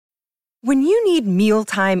When you need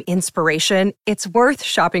mealtime inspiration, it's worth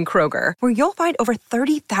shopping Kroger, where you'll find over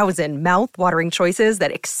 30,000 mouth-watering choices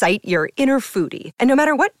that excite your inner foodie. And no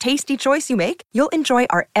matter what tasty choice you make, you'll enjoy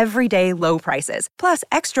our everyday low prices, plus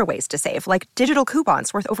extra ways to save, like digital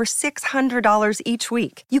coupons worth over $600 each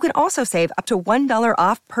week. You can also save up to $1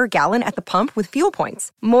 off per gallon at the pump with fuel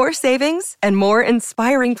points. More savings and more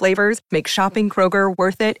inspiring flavors make shopping Kroger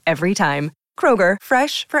worth it every time. Kroger,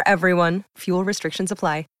 fresh for everyone. Fuel restrictions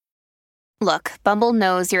apply. Look, Bumble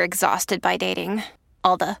knows you're exhausted by dating.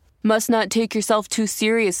 All the, must not take yourself too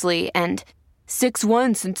seriously, and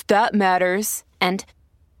 6'1" since that matters, and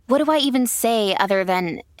what do I even say other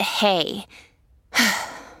than, hey?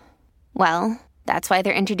 Well, that's why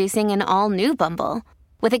they're introducing an all-new Bumble,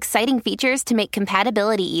 with exciting features to make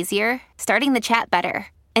compatibility easier, starting the chat better,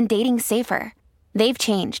 and dating safer. They've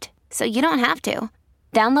changed, so you don't have to.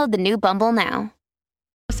 Download the new Bumble now.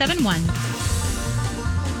 71.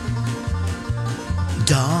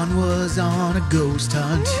 Dawn was on a ghost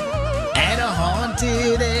hunt at a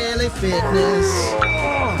haunted LA Fitness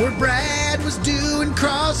where Brad was doing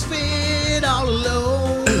CrossFit all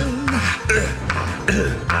alone.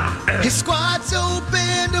 His squats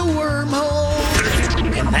opened a wormhole,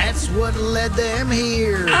 and that's what led them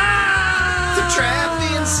here. They're trapped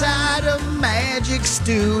inside a magic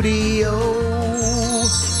studio.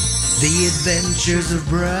 The Adventures of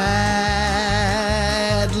Bradley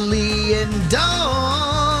and Dawn.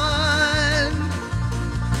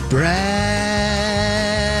 Bradley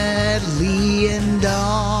and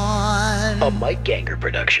Dawn. A Mike Ganger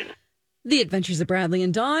production. The Adventures of Bradley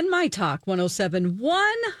and Dawn, My Talk 107.1.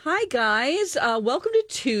 Hi, guys. Welcome to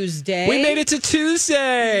Tuesday. We made it to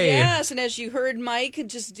Tuesday. Yes, and as you heard Mike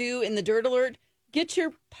just do in the Dirt Alert, get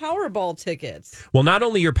your Powerball tickets. Well, not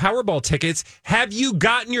only your Powerball tickets, have you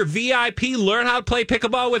gotten your VIP Learn How to Play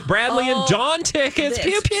Pickleball with Bradley and Dawn tickets?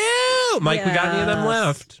 Pew, pew. Mike, we got any of them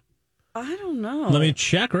left? I don't know. Let me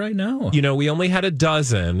check right now. You know, we only had a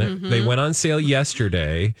dozen. Mm-hmm. They went on sale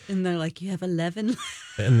yesterday. And they're like, you have 11?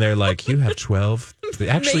 And they're like, you have 12?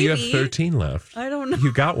 Actually, you have 13 left. I don't know.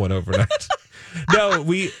 You got one overnight. No,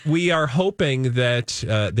 we are hoping that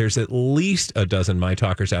there's at least a dozen My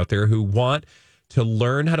Talkers out there who want to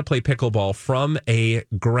learn how to play pickleball from a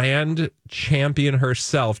grand champion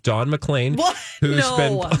herself, Dawn McLean,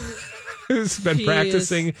 who's been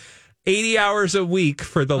practicing 80 hours a week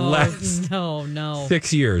for the last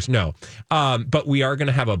 6 years. No. But we are going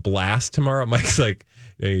to have a blast tomorrow. Mike's like,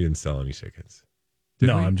 no, you didn't sell any tickets.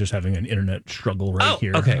 I'm just having an internet struggle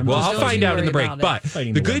here. Okay. I'll find out in the break. But But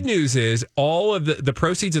the good news is all of the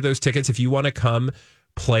proceeds of those tickets, if you want to come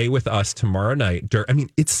play with us tomorrow night.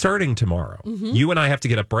 It's starting tomorrow. Mm-hmm. You and I have to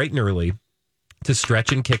get up bright and early to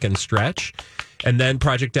stretch and kick and stretch. And then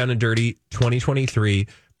Project Down and Dirty 2023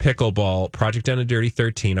 Pickleball, Project Down and Dirty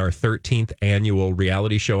 13, our 13th annual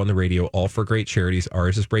reality show on the radio, all for great charities.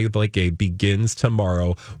 Ours is Brave Like Gay, begins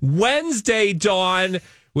tomorrow, Wednesday, Dawn,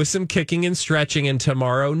 with some kicking and stretching. And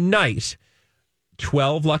tomorrow night,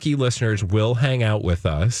 12 lucky listeners will hang out with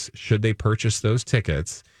us, should they purchase those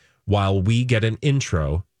tickets, while we get an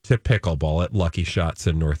intro to pickleball at Lucky Shots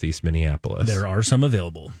in Northeast Minneapolis. There are some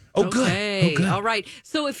available. Oh, good. Okay. Oh, good. All right.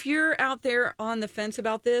 So if you're out there on the fence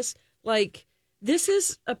about this, this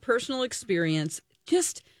is a personal experience.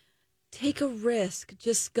 Just take a risk.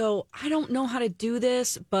 Just go, I don't know how to do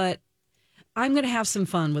this, but I'm going to have some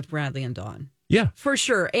fun with Bradley and Dawn. Yeah. For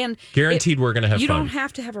sure. And guaranteed we're going to have fun. You don't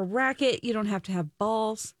have to have a racket. You don't have to have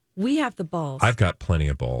balls. We have the balls. I've got plenty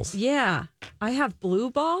of balls. Yeah. I have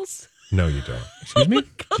blue balls. No, you don't. Excuse me?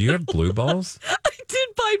 Do you have blue balls? I did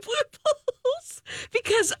buy blue balls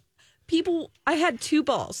because I had 2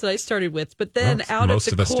 balls that I started with, but then out at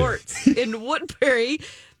the courts in Woodbury,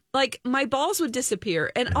 my balls would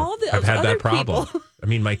disappear. And all the I've had other that problem.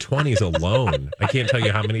 People, my 20s alone. I can't tell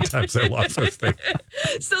you how many times I lost those things.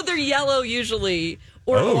 So they're yellow usually,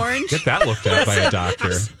 or orange. Get that looked at by a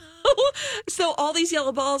doctor. So all these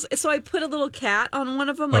yellow balls. So I put a little cat on one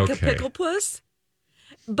of them, like a pickle puss.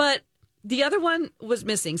 But the other one was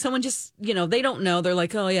missing. Someone just, they don't know. They're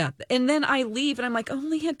like, oh, yeah. And then I leave, and I'm like, I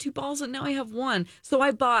only had 2 balls, and now I have 1. So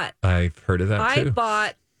I've heard of that, too. I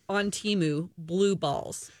bought on Temu blue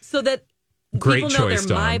balls so that Great people know choice, they're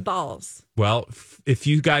Dawn. my balls. Well, if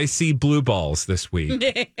you guys see blue balls this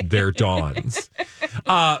week, they're Dawn's.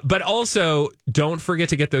 But also, don't forget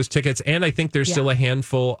to get those tickets. And I think there's still a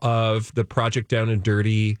handful of the Project Down and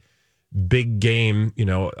Dirty big game,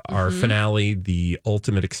 our finale, the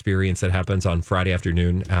ultimate experience that happens on Friday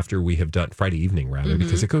afternoon after we have done Friday evening, rather,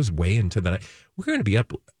 because it goes way into the night. We're going to be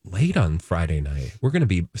up late on Friday night. We're going to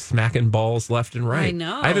be smacking balls left and right. I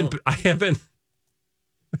know. I haven't.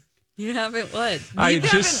 You haven't what? I You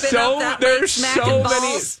just haven't been up that late there's smacking so many.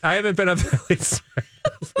 balls I haven't been up that late.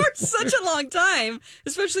 for such a long time,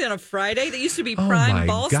 especially on a Friday. That used to be Oh prime my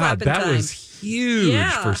ball God, slapping that time. was huge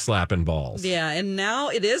Yeah. for slapping balls. Yeah, and now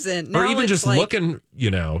it isn't. Or Now even it's just like looking,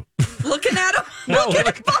 looking at them. No, looking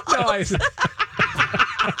like, at balls. no,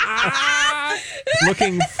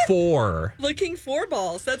 looking for. Looking for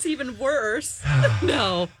balls. That's even worse.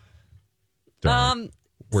 No.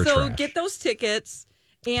 We're So trash. get those tickets.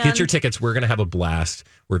 And Get your tickets. We're going to have a blast.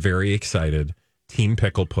 We're very excited. Team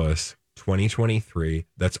Pickle Puss 2023.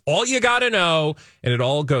 That's all you got to know. And it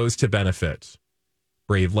all goes to benefit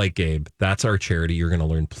Brave Like Gabe. That's our charity. You're going to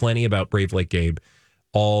learn plenty about Brave Like Gabe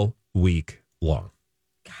all week long.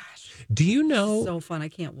 Gosh, Do you know so fun. I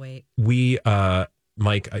can't wait. we,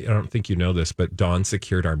 Mike, I don't think you know this, but Dawn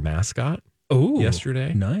secured our mascot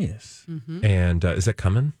yesterday. Nice. Mm-hmm. And is it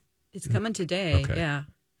coming? It's coming today. Okay. Yeah.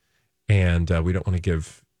 And we don't want to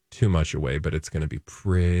give too much away, but it's going to be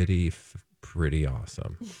pretty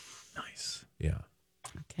awesome. Nice. Yeah.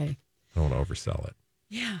 Okay. I don't want to oversell it.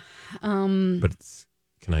 Yeah. But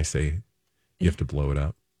can I say you have to blow it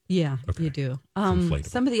up? Yeah, Okay. you do. inflatable.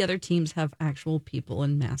 Some of the other teams have actual people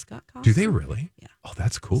in mascot costumes. Do they really? Yeah. Oh,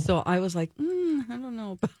 that's cool. So I was like, I don't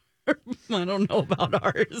know about I don't know about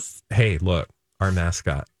ours. Hey, look, our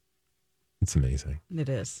mascot. It's amazing. It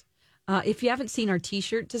is. If you haven't seen our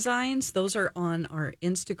T-shirt designs, those are on our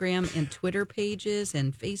Instagram and Twitter pages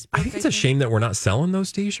and Facebook. I think it's a shame that we're not selling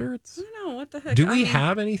those T-shirts. I don't know what the heck. Do we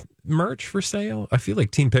have any merch for sale? I feel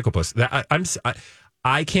like Team Pickle Puss.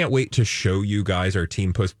 I can't wait to show you guys our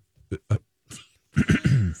Team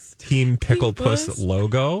Pickle Puss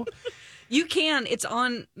logo. You can. It's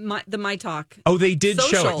on My Talk. Oh, they did show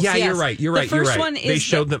it. Socials, Yeah, yes. you're right. The first one is They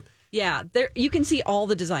showed them. Yeah, there you can see all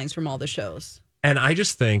the designs from all the shows. And I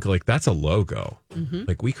just think, like, that's a logo. Mm-hmm.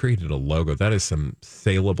 Like, we created a logo. That is some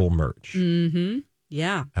saleable merch. Mm-hmm.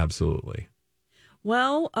 Yeah. Absolutely.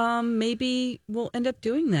 Well, maybe we'll end up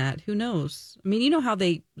doing that. Who knows? I mean, you know how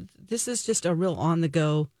this is just a real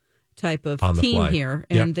on-the-go type of On the team fly. here.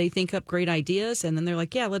 And Yep. they think up great ideas, and then they're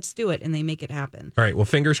like, yeah, let's do it. And they make it happen. All right. Well,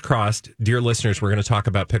 fingers crossed. Dear listeners, we're going to talk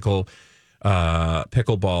about pickleball,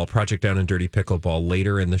 Project Down and Dirty Pickleball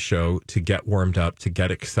later in the show to get warmed up, to get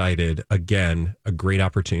excited. Again, a great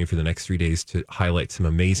opportunity for the next 3 days to highlight some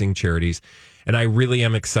amazing charities. And I really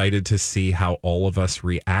am excited to see how all of us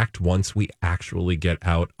react once we actually get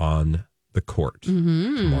out on the court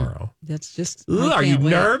tomorrow. That's just. Ooh, I are you can't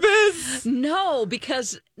wait. nervous? No,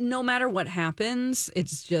 because no matter what happens,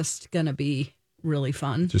 it's just going to be really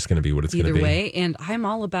fun. Just going to be what it's going to Either be. way. And I'm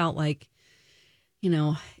all about, like,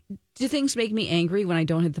 do things make me angry when I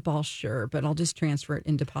don't hit the ball? Sure, but I'll just transfer it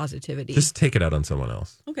into positivity. Just take it out on someone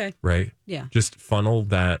else. Okay. Right? Yeah. Just funnel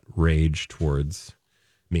that rage towards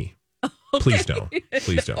me. Please don't.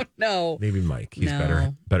 Please don't. No. Maybe Mike. He's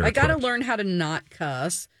no. better. I got to equipped. learn how to not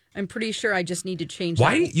cuss. I'm pretty sure I just need to change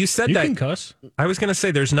Why that. you said You that? can cuss. I was going to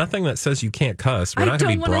say there's nothing that says you can't cuss. We're I not going to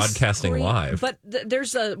don't be wanna broadcasting scream, live. But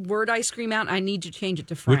there's a word I scream out. And I need to change it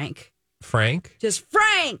to Frank. Frank. Just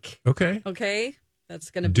Frank. Okay. Okay.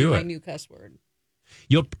 That's going to be Do my it. new cuss word.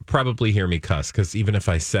 You'll probably hear me cuss because even if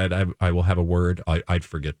I said I will have a word, I'd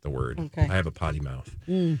forget the word. Okay. I have a potty mouth,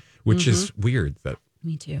 which is weird that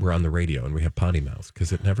Me too. we're on the radio and we have potty mouths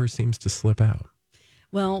because it never seems to slip out.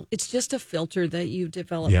 Well, it's just a filter that you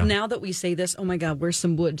develop. Yeah. Now that we say this, oh my God, where's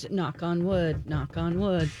some wood? Knock on wood. Knock on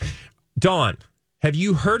wood. Dawn, have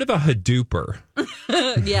you heard of a Hadooper?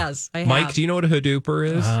 Yes, I have. Mike, do you know what a Hadooper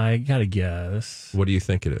is? I gotta guess. What do you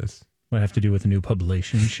think it is? What have to do with a new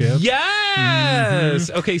publicationship? Yes.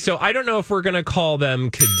 Okay, so I don't know if we're going to call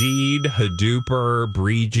them Kadid, Hadooper,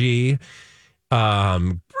 Breegee,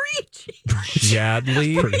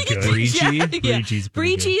 Yadley, Pretty good. Breegee. Yeah. Breegee's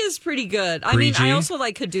pretty Breegee is pretty good. I mean, I Breegee? also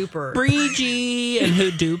like Hadooper. Breegee and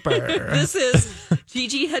Hadooper. This is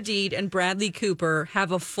Gigi Hadid and Bradley Cooper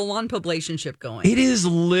have a full-on publicationship going. It is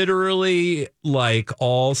literally like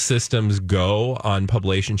all systems go on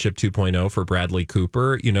Publicationship 2.0 for Bradley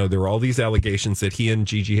Cooper. You know, there were all these allegations that he and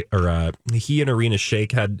he and Arena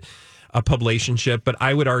Shayk had a publicationship, but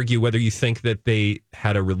I would argue whether you think that they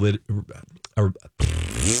had a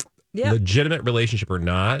legitimate relationship or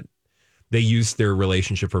not, they used their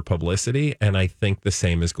relationship for publicity, and I think the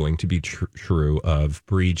same is going to be true of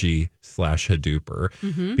Breegee /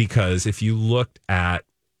 Hadooper, because if you looked at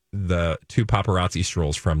the two paparazzi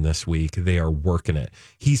strolls from this week, they are working it.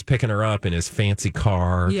 He's picking her up in his fancy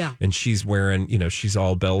car, and she's wearing, she's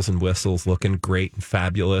all bells and whistles, looking great and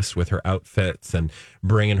fabulous with her outfits, and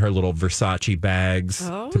bringing her little Versace bags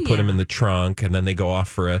to put them in the trunk, and then they go off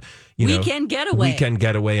for a weekend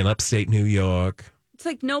getaway in upstate New York.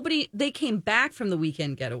 it's like they came back from the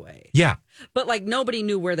weekend getaway. Yeah. But like nobody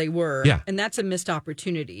knew where they were. Yeah. And that's a missed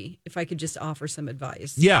opportunity, if I could just offer some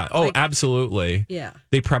advice. Yeah. Oh, like, absolutely. Yeah.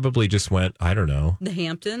 They probably just went, I don't know, The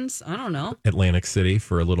Hamptons. I don't know. Atlantic City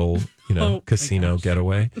for a little, casino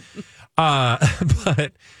getaway.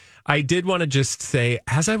 But I did want to just say,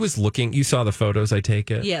 as I was looking, you saw the photos, I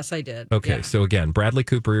take it? Yes, I did. Okay. Yeah. So again, Bradley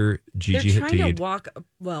Cooper, Gigi They're trying Hadid. to walk.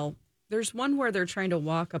 Well, there's one where they're trying to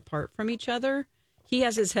walk apart from each other. He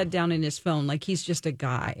has his head down in his phone like he's just a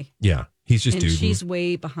guy. Yeah. He's just and duding. she's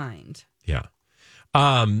way behind. Yeah.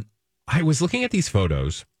 I was looking at these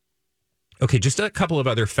photos. Okay, just a couple of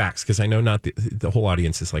other facts, because I know not the whole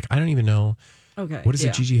audience is like, I don't even know. Okay. What is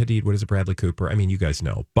a Gigi Hadid? What is a Bradley Cooper? I mean, you guys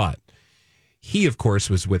know. But he, of course,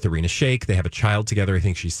 was with Arena Shayk. They have a child together. I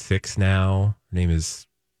think she's 6 now. Her name is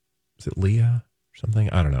it Leah or something?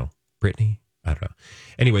 I don't know. Brittany? I don't know.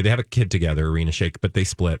 Anyway, they have a kid together, Arena Shayk, but they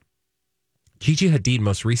split. Gigi Hadid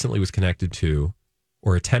most recently was connected to,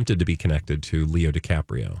 or attempted to be connected to, Leo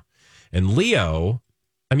DiCaprio. And Leo,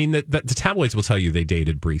 I mean, the tabloids will tell you they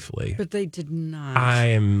dated briefly. But they did not. I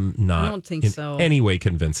am not I don't think so. any way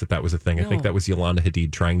convinced that was a thing. I think No. that was Yolanda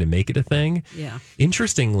Hadid trying to make it a thing. Yeah.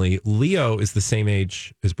 Interestingly, Leo is the same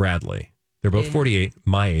age as Bradley. They're both 48,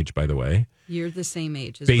 my age, by the way. You're the same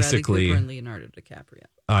age as Basically, Bradley Cooper and Leonardo DiCaprio.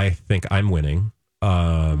 I think I'm winning.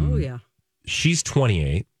 Oh, yeah. She's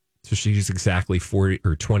 28, so she's exactly 40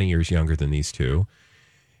 or 20 years younger than these two.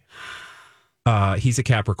 He's a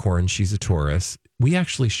Capricorn. She's a Taurus. We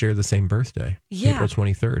actually share the same birthday, Yeah. April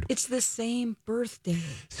 23rd. It's the same birthday.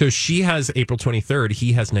 So she has April 23rd.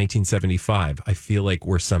 He has 1975. I feel like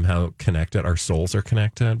we're somehow connected. Our souls are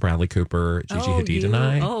connected. Bradley Cooper, Gigi Hadid, and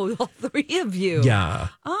I. Oh, all three of you. Yeah.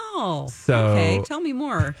 Oh, So- okay. Tell me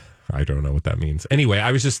more. I don't know what that means. Anyway,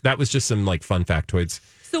 that was just some like fun factoids.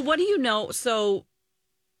 So what do you know? So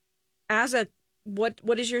as a, what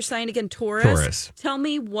is your sign again? Taurus? Taurus. Tell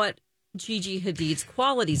me what Gigi Hadid's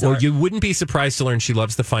qualities Well, are. you wouldn't be surprised to learn she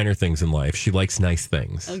loves the finer things in life. She likes nice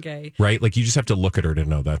things. Okay. Right? Like you just have to look at her to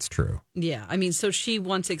know that's true. Yeah. I mean, so she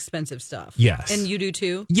wants expensive stuff. Yes. And you do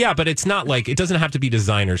too? Yeah, but it's not like, it doesn't have to be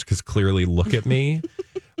designers because clearly look at me.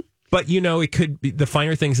 But, it could be, the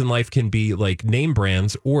finer things in life can be like name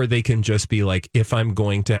brands, or they can just be like, if I'm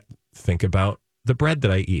going to think about the bread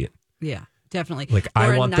that I eat. Yeah, definitely. Like, or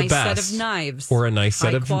I want a the nice best. set of knives. Or a nice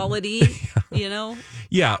set high of quality,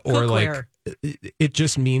 Yeah, or cookware. like, it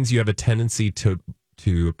just means you have a tendency to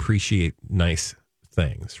appreciate nice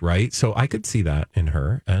things, right? So I could see that in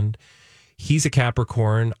her. And he's a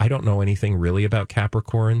Capricorn. I don't know anything really about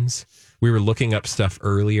Capricorns. We were looking up stuff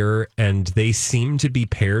earlier, and they seem to be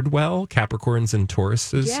paired well. Capricorns and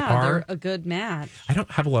Tauruses are. They're a good match. I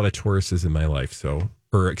don't have a lot of Tauruses in my life, a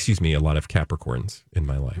lot of Capricorns in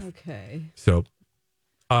my life. Okay. So,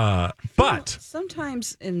 but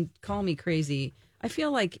sometimes, and call me crazy, I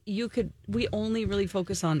feel like we only really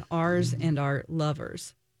focus on ours and our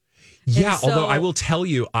lovers. yeah, so- although I will tell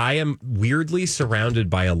you, I am weirdly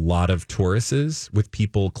surrounded by a lot of Tauruses with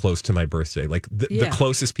people close to my birthday, like the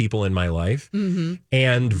closest people in my life, and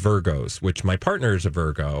Virgos, which my partner is a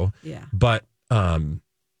Virgo. Yeah. But,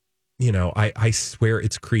 I swear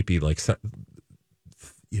it's creepy. Like,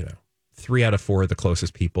 3 out of 4 of the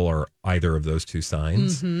closest people are either of those two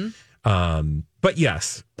signs. But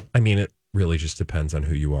yes, I mean, it really just depends on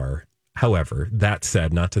who you are. However, that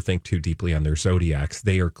said, not to think too deeply on their zodiacs,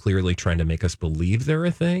 they are clearly trying to make us believe they're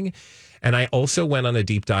a thing. And I also went on a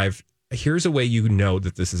deep dive. Here's a way you know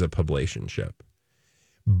that this is a publicationship.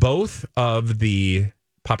 Both of the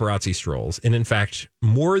paparazzi strolls, and in fact,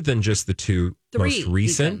 more than just the two most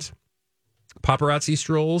recent paparazzi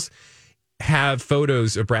strolls, have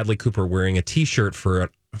photos of Bradley Cooper wearing a T-shirt for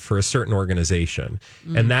a certain organization.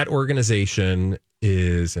 And that organization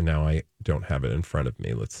is, and now I don't have it in front of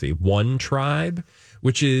me. Let's see. One Tribe,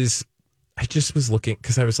 which is, I just was looking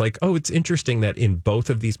because I was like, oh, it's interesting that in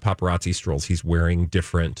both of these paparazzi strolls, he's wearing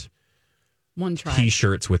different One Tribe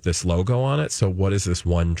T-shirts with this logo on it. So what is this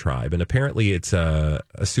One Tribe? And apparently it's a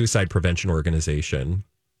suicide prevention organization,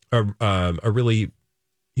 a really,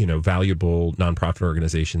 valuable nonprofit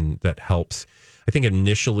organization that helps. I think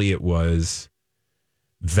initially it was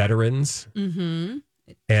veterans and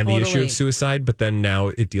the issue of suicide, but then now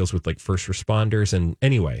it deals with like first responders. And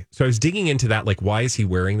anyway, so I was digging into that, like, why is he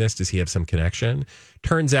wearing this? Does he have some connection?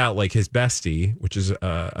 Turns out, like, his bestie, which is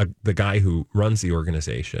the guy who runs the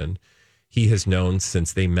organization, he has known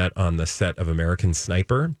since they met on the set of American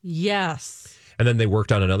Sniper. Yes. And then they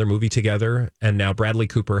worked on another movie together. And now Bradley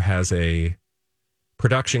Cooper has a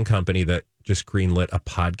production company that just greenlit a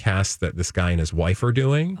podcast that this guy and his wife are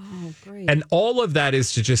doing. Oh, great. And all of that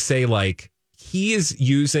is to just say, like, he is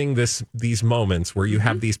using these moments where you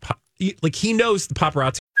have these, like he knows the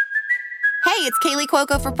paparazzi. Hey, it's Kaylee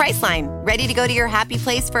Cuoco for Priceline. Ready to go to your happy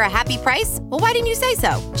place for a happy price? Well, why didn't you say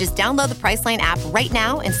so? Just download the Priceline app right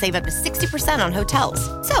now and save up to 60% on hotels.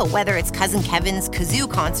 So whether it's Cousin Kevin's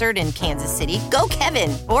Kazoo Concert in Kansas City, go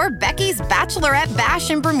Kevin, or Becky's Bachelorette Bash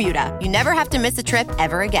in Bermuda, you never have to miss a trip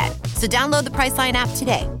ever again. So download the Priceline app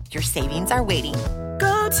today. Your savings are waiting.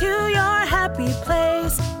 Go to your happy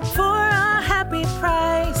place for a happy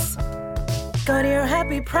price. Go to your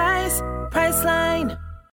happy price, Priceline.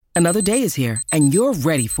 Another day is here, and you're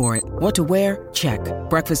ready for it. What to wear? Check.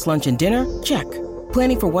 Breakfast, lunch, and dinner? Check.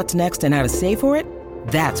 Planning for what's next and how to save for it?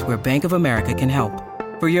 That's where Bank of America can help.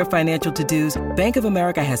 For your financial to-dos, Bank of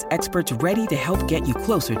America has experts ready to help get you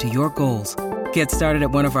closer to your goals. Get started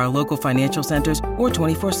at one of our local financial centers or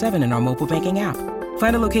 24/7 in our mobile banking app.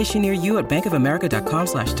 Find a location near you at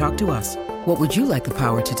bankofamerica.com/talktous. What would you like the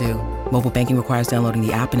power to do? Mobile banking requires downloading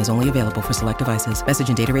the app and is only available for select devices. Message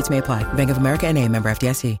and data rates may apply. Bank of America N.A., member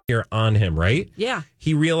FDIC. Here on him, right? Yeah.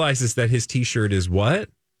 He realizes that his T-shirt is what?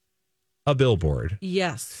 A billboard.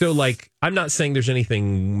 Yes. So, like, I'm not saying there's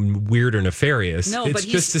anything weird or nefarious. No, it's but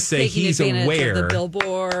he's just to say taking he's advantage aware of the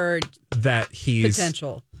billboard that he's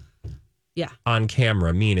potential. Yeah. on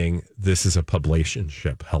camera, meaning this is a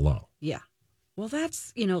publicationship. Hello. Yeah. Well,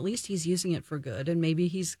 that's, at least he's using it for good, and maybe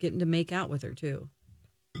he's getting to make out with her, too.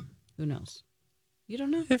 Who knows? You don't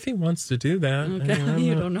know. If he wants to do that. Okay.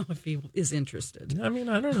 You don't know if he is interested. I mean,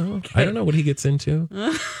 I don't know. Okay. I don't know what he gets into.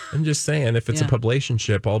 I'm just saying, if it's a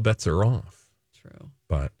publicationship, all bets are off. True.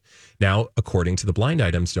 But now, according to the blind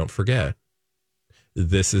items, don't forget,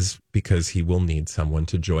 this is because he will need someone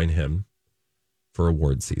to join him for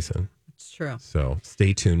award season. It's true. So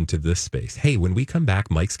stay tuned to this space. Hey, when we come back,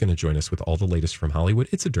 Mike's going to join us with all the latest from Hollywood.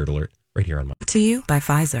 It's a Dirt Alert right here on Mike. To you by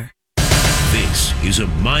Pfizer. This is a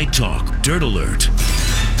My Talk Dirt Alert.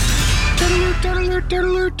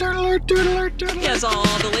 Yes, all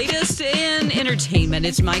the latest in entertainment.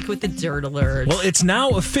 It's Mike with the Dirt Alert. Well, it's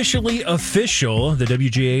now officially official. The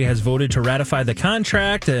WGA has voted to ratify the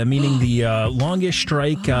contract, meaning the longest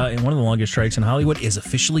strike, and one of the longest strikes in Hollywood is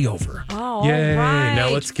officially over. Oh, Yay. all right. Now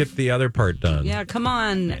let's get the other part done. Yeah, come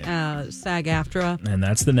on, SAG-AFTRA. And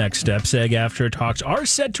that's the next step. SAG-AFTRA talks are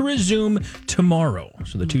set to resume tomorrow.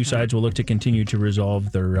 So the two sides will look to continue to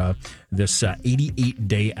resolve their this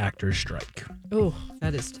 88-day actors strike. Oh,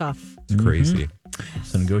 that is tough. It's crazy.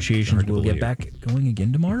 So negotiations will get back going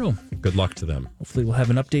again tomorrow. Good luck to them. Hopefully we'll have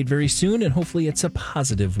an update very soon, and hopefully it's a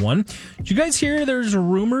positive one. Did you guys hear there's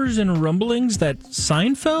rumors and rumblings that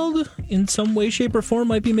Seinfeld, in some way, shape, or form,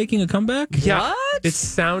 might be making a comeback? Yeah. What? It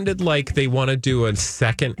sounded like they want to do a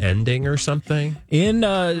second ending or something.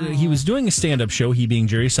 He was doing a stand-up show, he being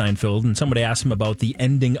Jerry Seinfeld, and somebody asked him about the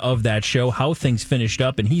ending of that show, how things finished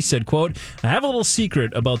up, and he said, quote, "I have a little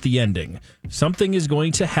secret about the ending. Something is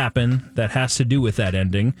going to happen that has to do with that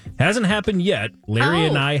ending. Hasn't happened yet. Larry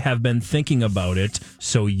and I have been thinking about it,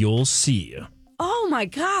 so you'll see." Oh, my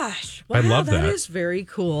gosh. Wow, I love that. That is very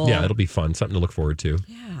cool. Yeah, it'll be fun. Something to look forward to.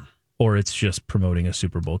 Yeah. Or it's just promoting a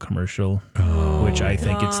Super Bowl commercial, which I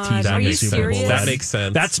think it's teasing Are the you Super serious? Bowl. That makes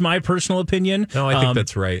sense. That's my personal opinion. No, I think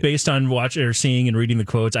that's right. Based on watching or seeing and reading the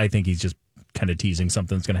quotes, I think he's just kind of teasing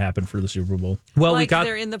something that's going to happen for the Super Bowl. Well, like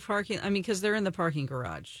they're in the parking. I mean, because they're in the parking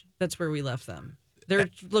garage. That's where we left them. They're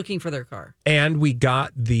looking for their car. And we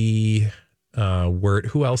got the word.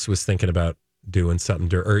 Who else was thinking about doing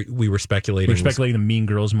something? Or we were speculating. The Mean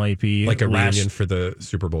Girls might be like a reunion for the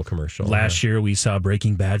Super Bowl commercial. Last year, we saw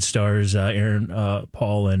Breaking Bad stars Aaron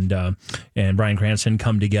Paul and Bryan Cranston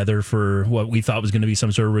come together for what we thought was going to be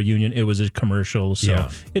some sort of reunion. It was a commercial, so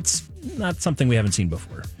it's not something we haven't seen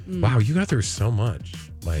before. Wow, you got through so much.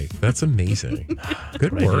 Like, that's amazing.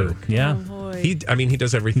 Good work. Yeah. Oh, He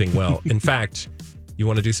does everything well. In fact, you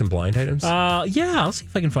want to do some blind items? Yeah, I'll see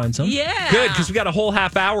if I can find some. Yeah. Good, because we got a whole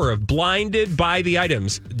half hour of blinded by the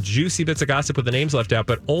items. Juicy bits of gossip with the names left out,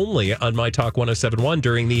 but only on My Talk 107.1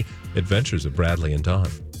 during the Adventures of Bradley and Dawn.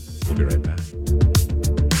 We'll be right back.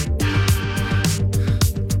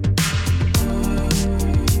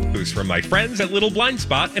 From my friends at Little Blind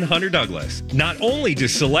Spot and Hunter Douglas. Not only do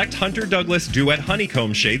select Hunter Douglas Duet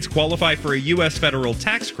Honeycomb shades qualify for a U.S. federal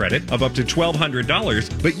tax credit of up to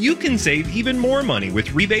 $1,200, but you can save even more money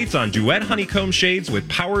with rebates on Duet Honeycomb shades with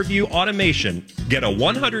PowerView automation. Get a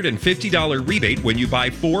 $150 rebate when you buy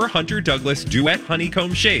 4 Hunter Douglas Duet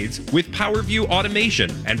Honeycomb shades with PowerView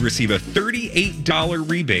automation and receive a $38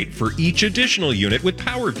 rebate for each additional unit with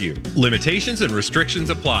PowerView. Limitations and restrictions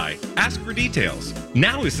apply. Ask for details.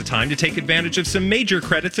 Now is the time time to take advantage of some major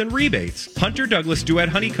credits and rebates. Hunter Douglas Duet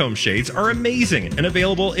Honeycomb Shades are amazing and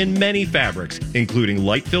available in many fabrics, including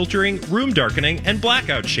light filtering, room darkening, and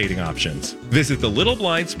blackout shading options. Visit the Little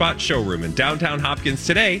Blind Spot showroom in downtown Hopkins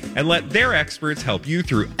today and let their experts help you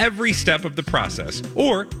through every step of the process.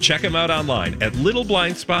 Or check them out online at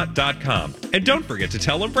littleblindspot.com. And don't forget to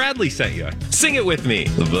tell them Bradley sent you. Sing it with me.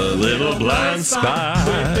 The Little Blind Spot.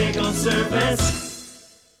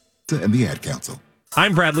 And the Ad Council.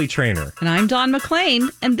 I'm Bradley Trainer. And I'm Dawn McClain,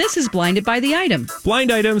 and this is Blinded by the Item. Blind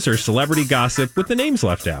items are celebrity gossip with the names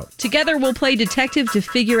left out. Together, we'll play detective to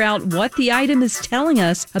figure out what the item is telling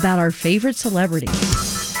us about our favorite celebrity.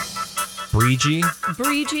 Breegee.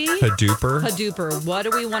 Hadooper. Hadooper. What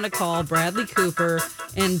do we want to call Bradley Cooper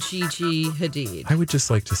and Gigi Hadid? I would just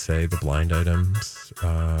like to say the blind items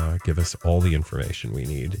give us all the information we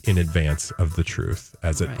need in advance of the truth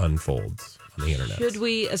as it unfolds on the internet. Should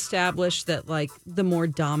we establish that, like, the more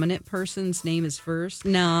dominant person's name is first?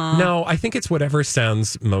 No, I think it's whatever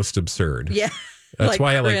sounds most absurd. Yeah. That's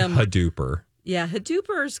why I like Grim. Hadooper. Yeah,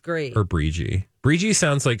 Hadooper is great. Or Breegee. Breegee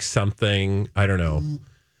sounds like something, I don't know.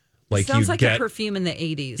 Like sounds like a perfume in the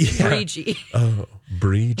 80s. Yeah. Breegee. Oh,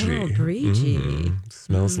 Breegee. Oh, Breegee.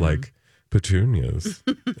 Smells like petunias.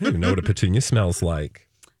 I don't even know what a petunia smells like.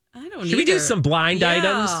 I don't Should we do some blind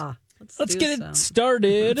items? Let's get it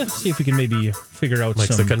started. See if we can maybe figure out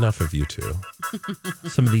Mike's like, enough of you two.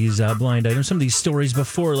 Some of these blind items, some of these stories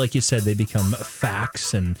before, like you said, they become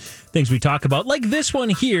facts and things we talk about. Like this one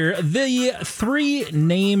here, the 3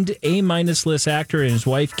 named A-minus list actor and his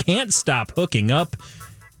wife can't stop hooking up.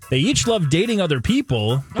 They each love dating other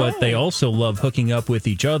people, but they also love hooking up with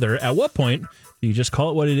each other. At what point do you just call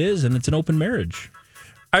it what it is and it's an open marriage?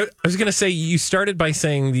 I was going to say, you started by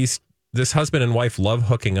saying this husband and wife love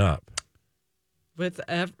hooking up. With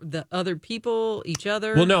the other people, each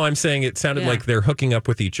other? Well, no, I'm saying it sounded like they're hooking up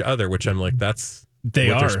with each other, which I'm like, that's what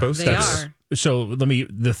they're supposed to do. So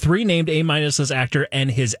the 3 named A-minus list actor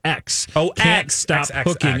and his ex can't stop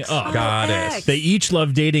hooking up. Got it. They each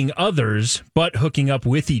love dating others, but hooking up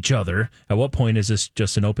with each other. At what point is this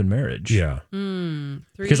just an open marriage? Yeah.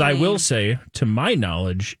 Because I will say, to my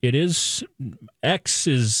knowledge, X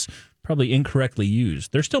is probably incorrectly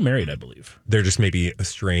used. They're still married, I believe. They're just maybe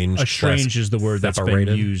estranged. Estranged is the word that's been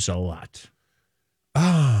used a lot.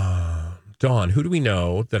 Dawn, who do we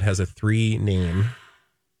know that has a 3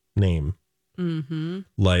 name?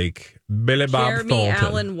 Like Billy Bob Jeremy Thornton.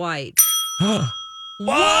 Allen White.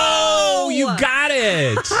 Whoa! You got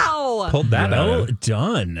it! Wow! Pulled that well out.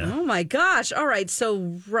 done. Oh my gosh. All right.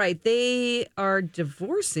 So, they are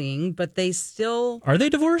divorcing, but they still. Are they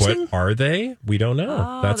divorcing? What are they? We don't know.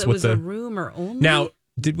 Oh, That's that what was a rumor only. Now,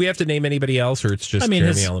 did we have to name anybody else, or it's just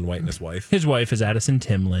Jeremy Allen White and his wife? His wife is Addison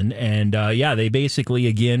Timlin, and they basically,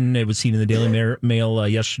 again, it was seen in the Daily Mail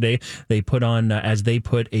yesterday. They put on, as they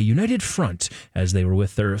put, a united front as they were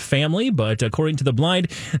with their family. But according to The Blind,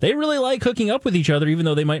 they really like hooking up with each other, even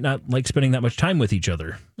though they might not like spending that much time with each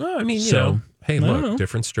other. Well, I mean, you know, hey, look,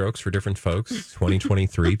 different strokes for different folks.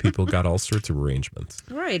 2023, people got all sorts of arrangements.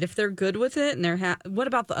 Right. If they're good with it, and they're what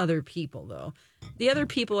about the other people though? The other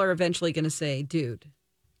people are eventually going to say, "Dude,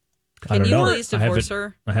 can you please divorce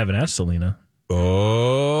her?" I haven't asked Selena.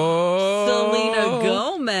 Oh, Selena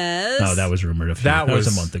Gomez. Oh, that was rumored. That was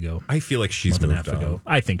a month ago. I feel like she's moved on.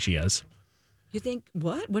 I think she has. You think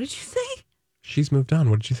what? What did you say? She's moved on.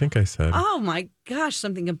 What did you think I said? Oh my gosh,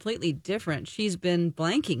 something completely different. She's been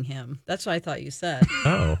blanking him. That's what I thought you said.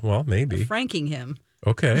 Oh, well, maybe. Franking him.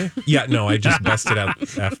 Okay. Yeah, no, I just busted out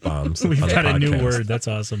F-bombs. We've got a new word. That's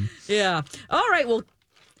awesome. Yeah. All right. Well,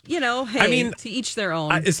 hey, I mean, to each their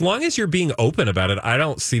own. As long as you're being open about it, I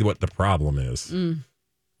don't see what the problem is.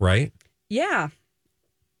 Right? Yeah.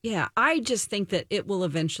 Yeah. I just think that it will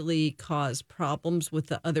eventually cause problems with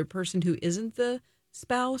the other person who isn't the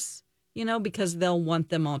spouse, because they'll want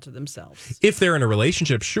them all to themselves. If they're in a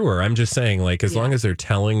relationship, sure. I'm just saying, as long as they're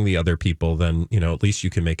telling the other people, then, at least you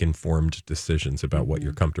can make informed decisions about what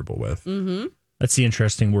you're comfortable with. Mm-hmm. That's the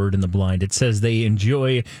interesting word in The Blind. It says they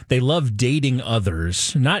love dating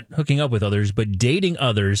others, not hooking up with others, but dating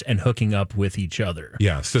others and hooking up with each other.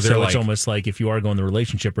 Yeah. So it's almost like if you are going the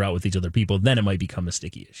relationship route with these other people, then it might become a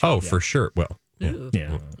sticky issue. Oh, for sure. Well,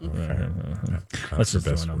 yeah. Let's just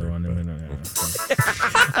do another one.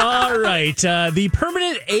 All right. The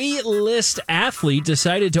permanent A-list athlete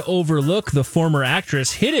decided to overlook the former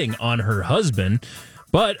actress hitting on her husband.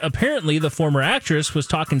 But apparently the former actress was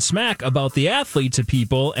talking smack about the athlete to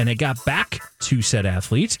people, and it got back to said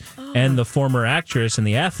athlete, and the former actress and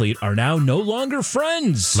the athlete are now no longer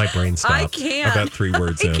friends. My brain stopped. I can't. About 3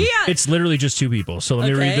 words in. It's literally just 2 people. So let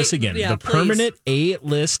me read this again. Yeah, the permanent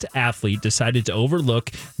A-list athlete decided to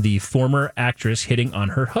overlook the former actress hitting on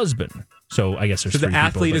her husband. So I guess there's 3 the people.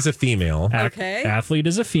 athlete is a female. Athlete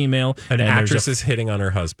is a female. An actress is hitting on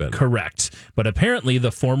her husband. Correct. But apparently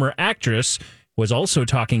the former actress was also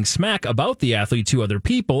talking smack about the athlete to other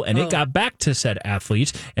people, and it got back to said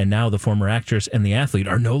athlete, and now the former actress and the athlete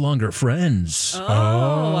are no longer friends.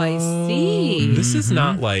 Oh, I see. This is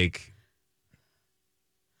not like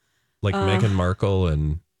Meghan Markle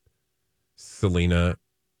and Selena,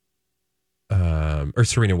 or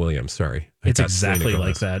Serena Williams, sorry. It's exactly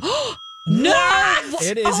like that. No!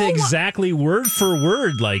 It is exactly word for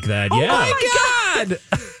word like that. Oh Yeah. my God!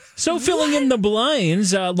 So filling in the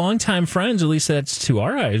blinds, longtime friends, at least that's to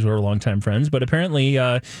our eyes, we're longtime friends, but apparently,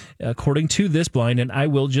 according to this blind, and I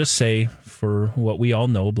will just say, for what we all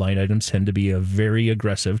know, blind items tend to be very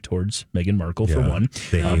aggressive towards Meghan Markle, for one.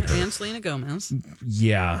 They hate her. And Selena Gomez.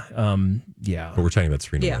 Yeah. But we're talking about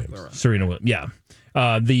Serena Williams. Serena Williams, yeah.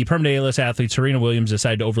 The permanent A-list athlete Serena Williams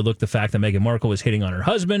decided to overlook the fact that Meghan Markle was hitting on her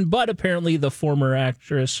husband, but apparently the former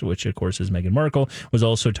actress, which of course is Meghan Markle, was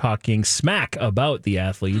also talking smack about the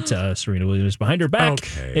athlete Serena Williams behind her back.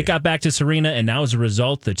 Okay. It got back to Serena, and now as a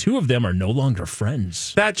result, the 2 of them are no longer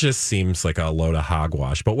friends. That just seems like a load of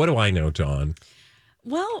hogwash. But what do I know, Dawn?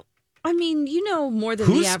 Well, I mean, you know more than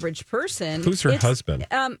the average person. Who's her husband?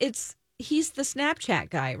 He's the Snapchat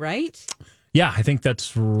guy, right? Yeah, I think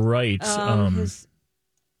that's right.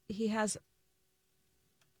 He has.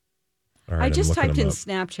 All right, I just typed in up.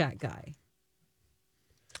 Snapchat guy.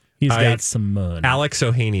 He's got some money. Alex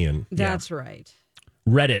Ohanian. That's right.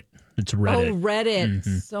 Reddit. It's Reddit. Oh, Reddit.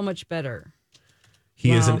 So much better.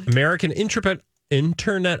 He is an American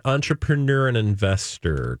internet entrepreneur and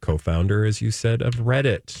investor, co-founder, as you said, of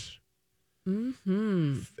Reddit.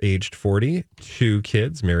 Mm-hmm. Aged 40, 2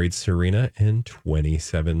 kids, married Serena in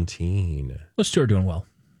 2017. Those 2 are doing well.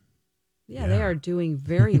 Yeah, they are doing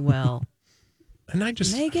very well. And I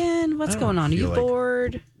just... Megan, what's going on? Are you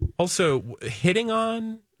bored? Also, hitting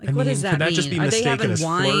on... What does that mean? Could that just be Are they mistaken having as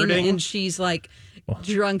wine flirting? and she's like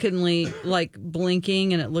drunkenly like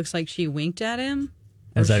blinking and it looks like she winked at him?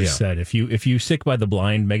 As I've said, if you stick by the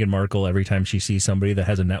blind, Meghan Markle, every time she sees somebody that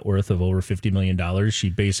has a net worth of over $50 million, she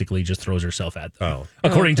basically just throws herself at them.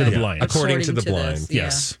 According to the blind. According to the blind. This,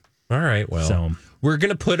 yes. All right, well, we're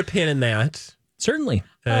going to put a pin in that. Certainly.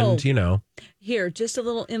 And, Here, just a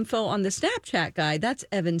little info on the Snapchat guy. That's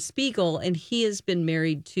Evan Spiegel, and he has been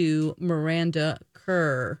married to Miranda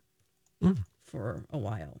Kerr for a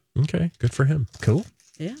while. Okay, good for him. Cool.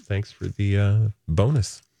 Yeah. Thanks for the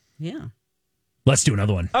bonus. Yeah. Let's do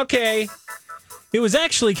another one. Okay. It was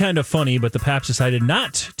actually kind of funny, but the Paps decided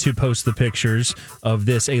not to post the pictures of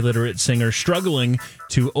this illiterate singer struggling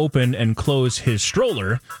to open and close his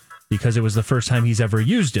stroller because it was the first time he's ever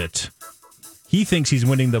used it. He thinks he's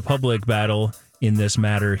winning the public battle in this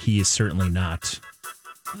matter. He is certainly not.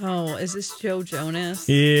 Oh, is this Joe Jonas?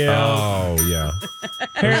 Yeah. Oh, yeah.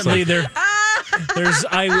 Apparently there's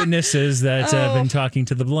eyewitnesses that have been talking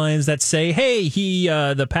to the blinds that say, hey,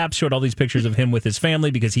 the Paps showed all these pictures of him with his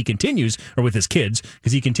family because he continues, or with his kids,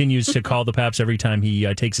 because he continues to call the Paps every time he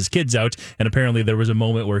takes his kids out. And apparently there was a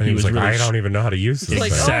moment where he was like, really I don't even know how to use this.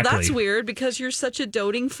 Like, Exactly. oh, that's weird because you're such a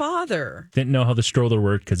doting father. Didn't know how the stroller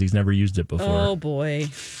worked because he's never used it before. Oh, boy.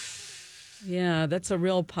 Yeah, that's a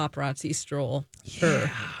real paparazzi stroll. Yeah.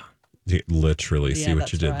 You literally see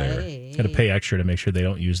what you did there. Got to pay extra to make sure they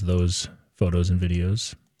don't use those photos and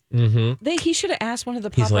videos. Mm-hmm. He should have asked one of the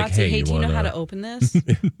paparazzi, He's like, hey, do you know how to open this?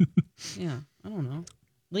 Yeah, I don't know.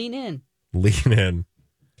 Lean in. Lean in.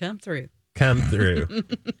 Come through. Come through.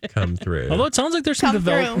 Come through. Although it sounds like there's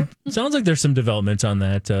some development on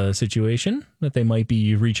that situation, that they might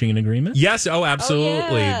be reaching an agreement. Yes. Oh,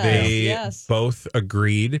 absolutely. They both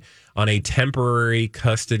agreed on a temporary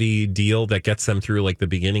custody deal that gets them through like the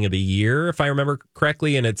beginning of the year, if I remember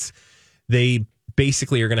correctly. And they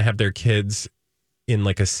basically are going to have their kids in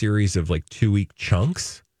like a series of like 2-week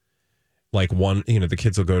chunks. Like one, the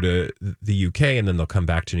kids will go to the UK and then they'll come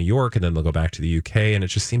back to New York and then they'll go back to the UK. And it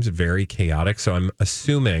just seems very chaotic. So I'm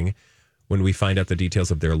assuming when we find out the details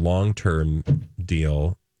of their long-term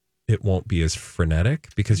deal, it won't be as frenetic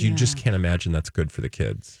because you just can't imagine that's good for the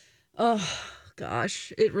kids. Oh,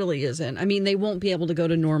 gosh, it really isn't. I mean, they won't be able to go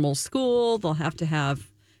to normal school. They'll have to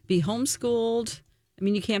be homeschooled. I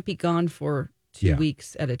mean, you can't be gone for 2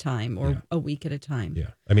 weeks at a time or a week at a time.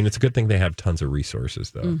 Yeah. I mean, it's a good thing they have tons of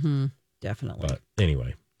resources, though. Mm-hmm. Definitely. But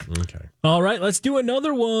anyway, okay. All right, let's do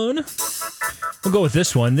another one. We'll go with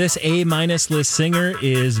this one. This A-list singer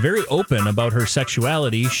is very open about her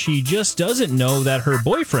sexuality. She just doesn't know that her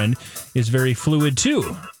boyfriend is very fluid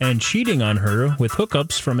too and cheating on her with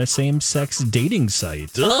hookups from a same-sex dating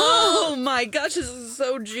site. Oh my gosh, this is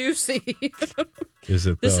so juicy. Is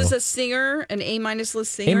it? This is a singer, an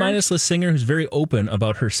A-list singer. A-list singer who's very open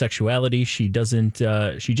about her sexuality. She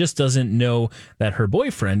just doesn't know that her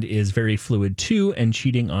boyfriend is very fluid too and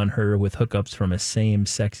cheating on her with hookups from a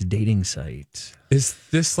same-sex dating site. Is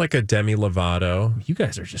this like a Demi Lovato? You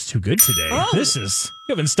guys are just too good today. You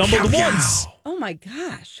haven't stumbled once. Oh my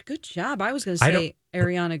gosh, good job. I was going to say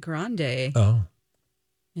Ariana Grande. Oh.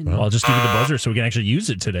 Well, I'll just give you the buzzer so we can actually use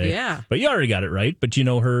it today. Yeah. But you already got it right. But you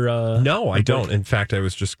know her... no, I don't. In fact, I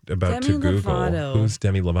was just about to Google. Lovato. Who's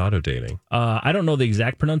Demi Lovato dating? I don't know the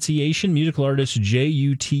exact pronunciation. Musical artist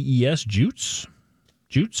J-U-T-E-S, Jutes.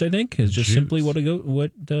 Jutes, I think, is just simply what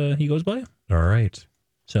he goes by. All right.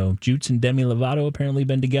 So Jutes and Demi Lovato apparently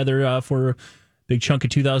been together for a big chunk of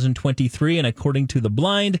 2023. And according to The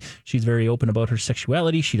Blind, she's very open about her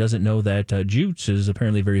sexuality. She doesn't know that Jutes is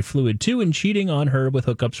apparently very fluid too and cheating on her with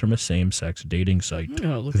hookups from a same-sex dating site.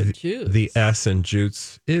 Oh, look at Jutes. The S in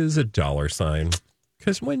Jutes is a $sign.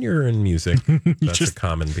 Because when you're in music, that's a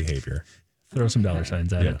common behavior. Throw some dollar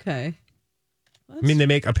signs at it. Okay. I mean,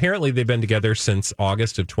 apparently they've been together since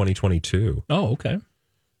August of 2022. Oh, okay.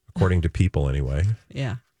 According to People, anyway.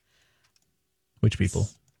 Yeah. Which people?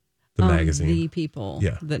 The magazine. The people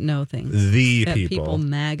that know things. The At People. People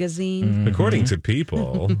magazine. According to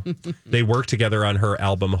People, they worked together on her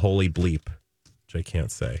album Holy Bleep, which I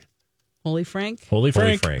can't say. Holy Frank? Holy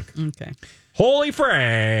Frank. Okay. Holy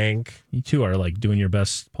Frank. You two are like doing your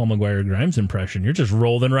best Paul McGuire Grimes impression. You're just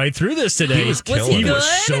rolling right through this today. He was killing He it. was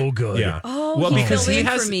so good. Yeah. Oh, well, because filled in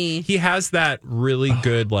for me. he has that really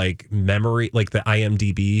good like memory, like the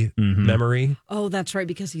IMDb memory. Oh, that's right,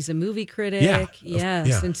 because he's a movie critic. Yeah. Yes.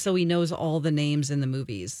 Yeah. And so he knows all the names in the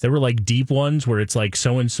movies. There were like deep ones where it's like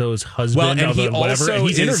so-and-so's husband and he whatever. also And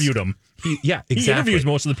he's interviewed him. Exactly. He interviews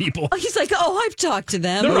most of the people. Oh, he's like, I've talked to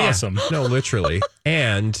them. They're awesome. No, literally.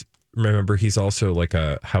 And remember, he's also like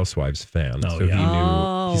a Housewives fan. Oh, so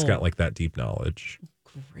yeah. he's got like that deep knowledge.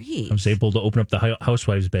 Great. I was able to open up the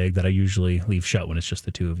Housewives bag that I usually leave shut when it's just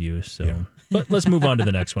the two of you. So, But let's move on to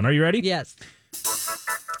the next one. Are you ready? Yes.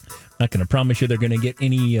 Not going to promise you they're going to get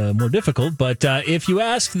any more difficult, but if you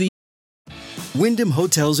ask the Wyndham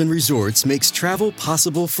Hotels and Resorts makes travel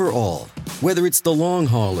possible for all. Whether it's the long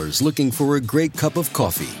haulers looking for a great cup of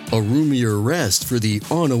coffee, a roomier rest for the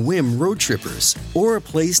on-a-whim road trippers, or a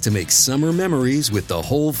place to make summer memories with the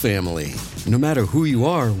whole family. No matter who you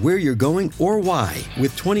are, where you're going, or why,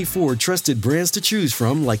 with 24 trusted brands to choose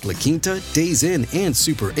from like La Quinta, Days Inn, and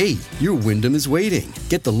Super 8, your Wyndham is waiting.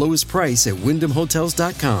 Get the lowest price at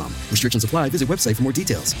WyndhamHotels.com. Restrictions apply. Visit website for more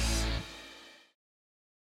details.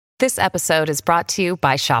 This episode is brought to you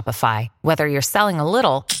by Shopify. Whether you're selling a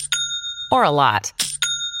little or a lot,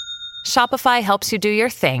 Shopify helps you do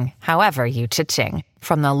your thing, however you cha-ching.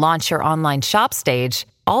 From the launch your online shop stage,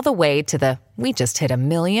 all the way to the we just hit 1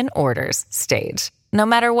 million orders stage. No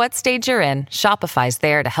matter what stage you're in, Shopify's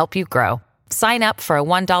there to help you grow. Sign up for a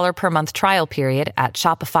 $1 per month trial period at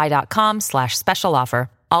shopify.com/special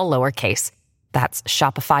offer, all lowercase. That's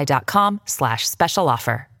shopify.com/special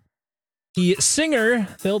offer. The singer,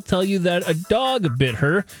 they'll tell you that a dog bit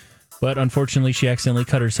her, but unfortunately she accidentally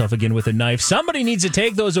cut herself again with a knife. Somebody needs to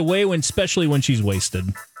take those away, especially when she's wasted.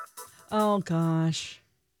 Oh, gosh.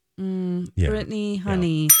 Brittany,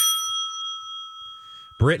 honey.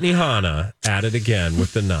 Brittany Hanna at it again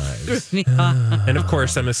with the knives. And of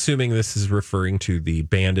course, I'm assuming this is referring to the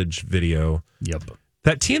bandage video. Yep.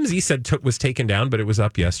 That TMZ said was taken down, but it was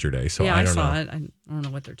up yesterday. So I don't saw know. it. I don't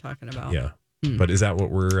know what they're talking about. Yeah. But is that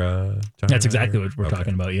what we're talking about? That's exactly what we're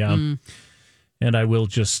talking about, yeah. And I will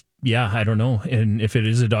just, I don't know. And if it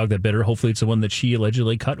is a dog that bit her, hopefully it's the one that she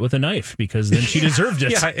allegedly cut with a knife, because then she deserved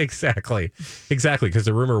it. Yeah, exactly. Exactly, because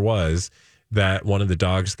the rumor was that one of the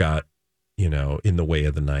dogs got, in the way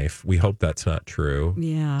of the knife. We hope that's not true.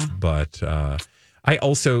 Yeah. But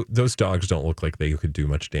those dogs don't look like they could do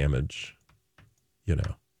much damage,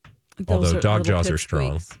 Although dog jaws are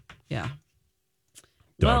strong. Squeaks. Yeah.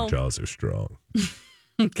 Dog jaws are strong.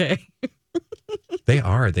 Okay. They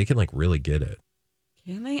are. They can really get it.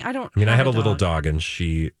 Can they? I have a little dog and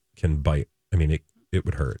she can bite. It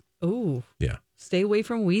would hurt. Oh. Yeah. Stay away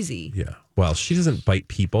from Wheezy. Yeah. Well, she doesn't bite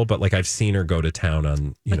people, but I've seen her go to town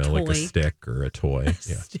on, like a stick or a toy.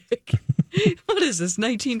 Yeah. Stick. What is this,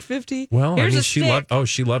 1950? Well, Here's she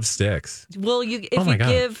loves sticks. Well, if you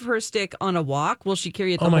give her stick on a walk, will she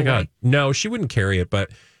carry it the whole way? No, she wouldn't carry it,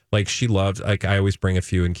 but she loves, I always bring a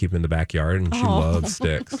few and keep them in the backyard, and she loves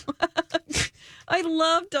sticks. I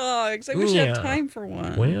love dogs. I wish I had time for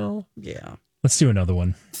one. Well, yeah. Let's do another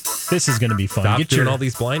one. This is going to be fun. Stop doing all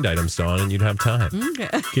these blind items, Dawn, and you'd have time.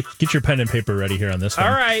 Okay. Get your pen and paper ready here on this one.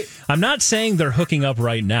 All right. I'm not saying they're hooking up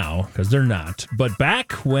right now, because they're not. But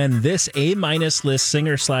back when this A-list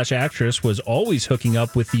singer/actress was always hooking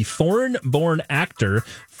up with the foreign-born actor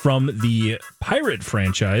from the Pirate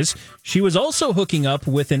franchise, she was also hooking up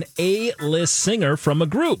with an A-list singer from a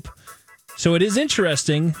group. So it is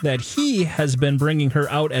interesting that he has been bringing her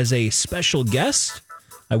out as a special guest.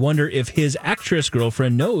 I wonder if his actress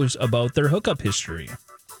girlfriend knows about their hookup history.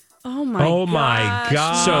 Oh my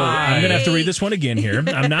God. So I'm going to have to read this one again here.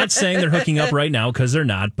 I'm not saying they're hooking up right now because they're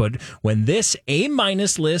not, but when this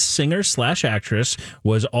A-list singer/actress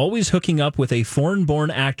was always hooking up with a foreign-born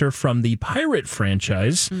actor from the Pirate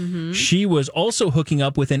franchise, she was also hooking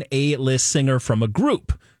up with an A-list singer from a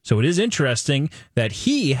group. So it is interesting that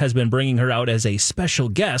he has been bringing her out as a special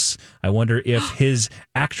guest. I wonder if his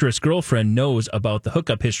actress girlfriend knows about the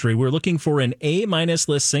hookup history. We're looking for an A-list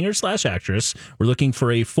singer/actress. We're looking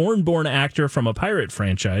for a foreign-born actor from a Pirate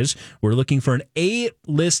franchise. We're looking for an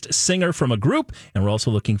A-list singer from a group. And we're also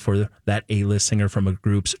looking for that A-list singer from a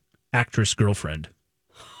group's actress girlfriend.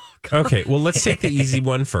 Okay, well, let's take the easy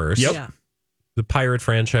one first. Yep. Yeah. The Pirate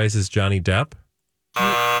franchise is Johnny Depp.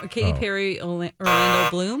 Katy Perry, Orlando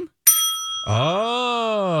Bloom.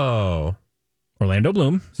 Oh. Orlando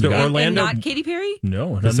Bloom. So You got- Orlando. And not Katy Perry?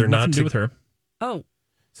 No, it Is there has nothing not to do with her. Oh.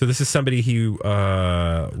 So this is somebody who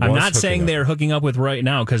I'm not saying they're hooking up with right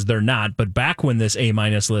now because they're not, but back when this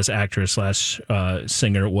A-list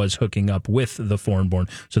actress/singer was hooking up with the foreign-born.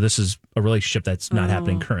 So this is a relationship that's not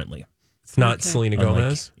happening currently. It's not Selena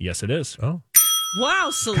Gomez? Yes, it is. Oh. Wow,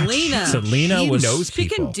 Selena. Selena She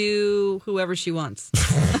can do whoever she wants.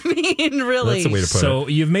 I mean, really. That's the way to put it. So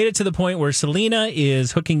you've made it to the point where Selena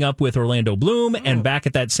is hooking up with Orlando Bloom, and back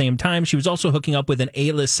at that same time, she was also hooking up with an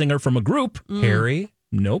A-list singer from a group. Harry?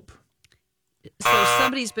 Nope. So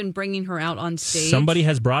somebody's been bringing her out on stage. Somebody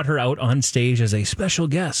has brought her out on stage as a special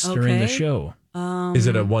guest during the show. Is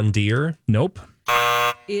it a one deer? Nope.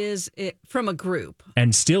 Is it from a group?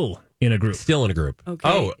 And still in a group. Still in a group. Okay.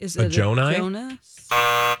 Oh, is a it Jonai? Jonas?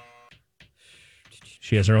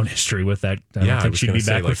 She has her own history with that. I Yeah, don't I think was she'd gonna be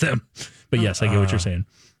say, back with them. But yes, I get what you're saying.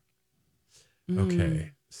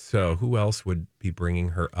 Okay. So who else would be bringing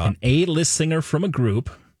her up? An A-list singer from a group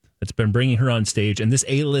that's been bringing her on stage. And this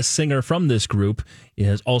A-list singer from this group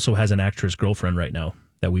also has an actress girlfriend right now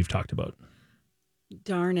that we've talked about.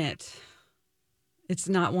 Darn it. It's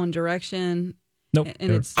not One Direction. Nope.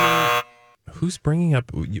 And it's not. Who's bringing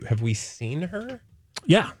up? Have we seen her?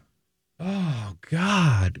 Yeah. Oh,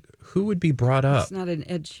 God. Who would be brought up? It's not an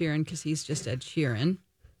Ed Sheeran because he's just Ed Sheeran.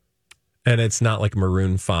 And it's not like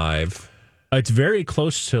Maroon 5. It's very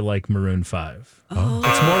close to like Maroon 5. Oh.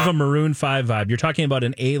 It's more of a Maroon 5 vibe. You're talking about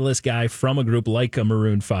an A-list guy from a group like a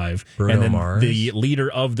Maroon 5. Bruno and then Mars. The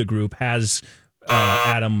leader of the group has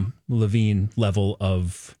Adam Levine level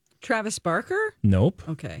of... Travis Barker? Nope.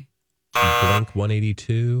 Okay. Blink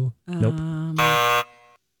 182. Nope.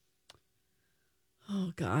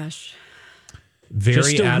 Oh, gosh.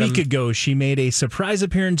 Just a Adam. week ago, she made a surprise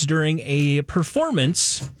appearance during a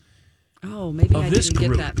performance. Oh, maybe Of I this didn't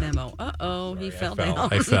group. get that memo. Uh-oh, he fell down.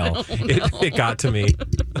 I fell. Oh, no. It got to me.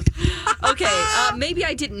 Okay, maybe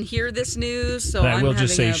I didn't hear this news, so But I I'm will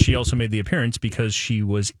just say having she also made the appearance because she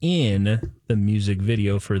was in the music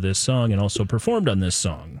video for this song and also performed on this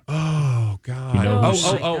song. Oh, God. You know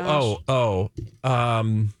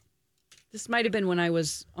This might have been when I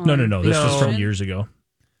was on No. This was from vacation. years ago.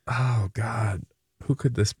 Oh, God. Who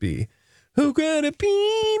could this be? Who could it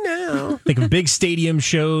be now? Think of big stadium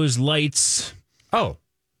shows, lights. Oh.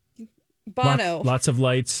 Bono. Lots of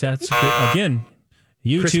lights. That's good. Again,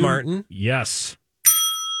 you Chris two. Martin? Yes.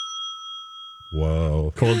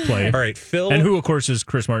 Whoa. Coldplay. All right, Phil. And who, of course, is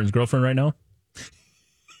Chris Martin's girlfriend right now?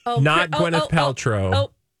 Not Gwyneth Paltrow.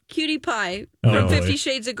 Oh, Cutie Pie Oh, from boy. 50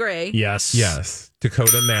 Shades of Grey. Yes. Yes.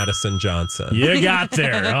 Dakota Madison Johnson. You got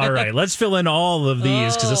there. All right. Let's fill in all of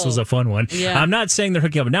these because this was a fun one. Yeah. I'm not saying they're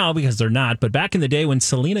hooking up now because they're not. But back in the day when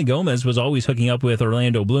Selena Gomez was always hooking up with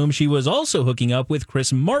Orlando Bloom, she was also hooking up with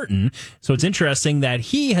Chris Martin. So it's interesting that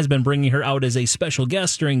he has been bringing her out as a special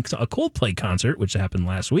guest during a Coldplay concert, which happened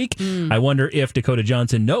last week. I wonder if Dakota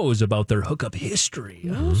Johnson knows about their hookup history.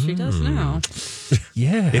 Well, she does now.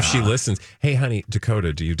 Yeah. If she listens, hey, honey,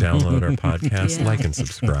 Dakota, do you download our podcast? Yeah. Like and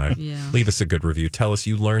subscribe. Yeah. Leave us a good review. Tell us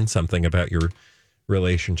you learned something about your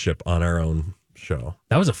relationship on our own show.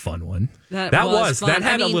 That was a fun one. That was. fun. That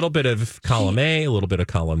had I mean, a little bit of column A, a little bit of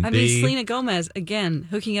column B. I mean, Selena Gomez, again,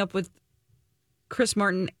 hooking up with Chris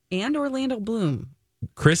Martin and Orlando Bloom.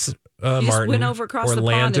 Chris just Martin, went over across the pond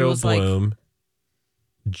and Orlando was like- Bloom.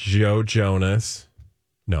 Joe Jonas.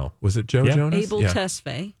 No, was it Joe Jonas? Abel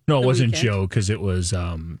Tesfaye. No, it wasn't Joe because it was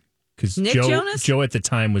because Joe at the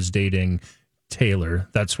time was dating Taylor.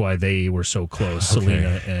 That's why they were so close,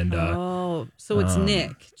 Selena and. So it's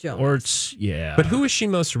Nick Jonas. Or it's But who was she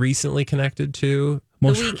most recently connected to? The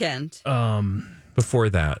Weeknd. Before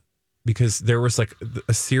that, because there was like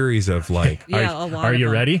a series of like. A lot. Are you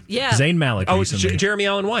them. ready? Yeah. Zayn Malik. Oh, recently. Jeremy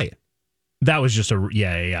Allen White. That was just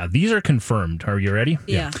yeah. These are confirmed. Are you ready?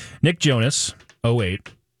 Yeah. Nick Jonas, 08.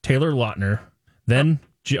 Taylor Lautner. Then,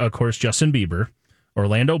 of course, Justin Bieber.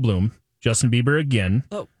 Orlando Bloom. Justin Bieber again.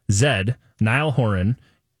 Zed. Niall Horan.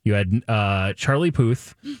 You had Charlie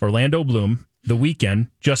Puth. Orlando Bloom. The Weeknd.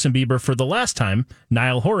 Justin Bieber for the last time.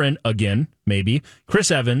 Niall Horan again, maybe. Chris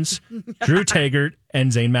Evans. Drew Taggart.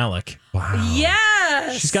 And Zayn Malik. Wow.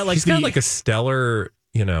 Yes. She's got like a stellar,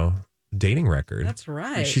 dating record. That's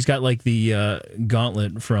right. She's got like the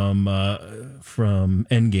gauntlet from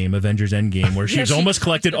Endgame, Avengers Endgame, where she's almost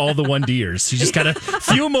collected all the 1Ders. She's just got a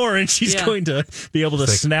few more, and she's going to be able to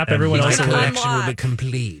snap everyone else away. The collection will be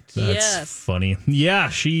complete. That's funny. Yeah,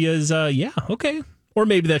 she is. Okay. Or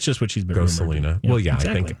maybe that's just what she's been. Go rumored. Selena. Yeah, well, yeah,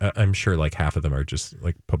 exactly. I think I'm sure like half of them are just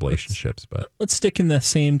like publicationships, but let's stick in the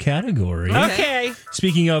same category. Okay.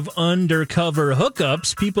 Speaking of undercover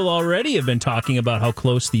hookups, people already have been talking about how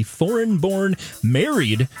close the foreign-born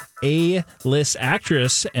married A-list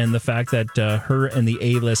actress and the fact that her and the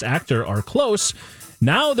A-list actor are close.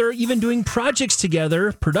 Now they're even doing projects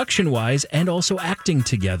together, production-wise, and also acting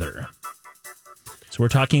together. So we're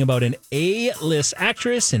talking about an A-list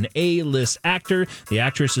actress, an A-list actor. The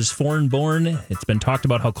actress is foreign-born. It's been talked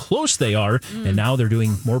about how close they are, and now they're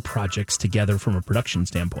doing more projects together from a production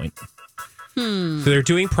standpoint. So they're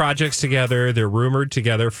doing projects together. They're rumored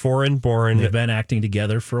together, foreign-born. They've been acting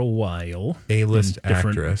together for a while. A-list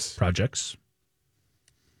actress. Projects.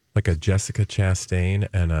 Like a Jessica Chastain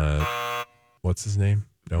and a... What's his name?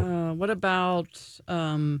 No. What about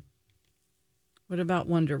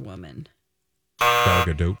Wonder Woman? Gal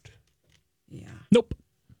Gadot. Yeah. Nope.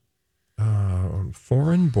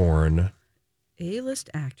 Foreign-born. A-list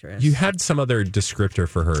actress. You had some other descriptor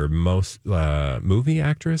for her. Most movie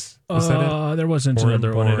actress? Was that it? There wasn't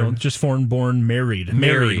another one. Just foreign-born married.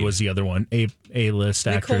 Married was the other one. A-list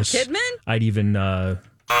actress. Nicole Kidman? I'd even...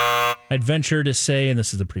 I'd venture to say, and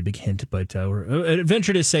this is a pretty big hint, but I'd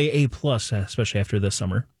venture to say A+, especially after this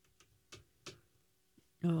summer.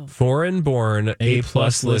 Oh. Foreign-born A+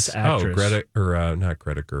 list actress. Not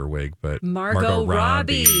Greta Gerwig, but Margot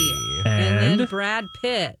Robbie. And then Brad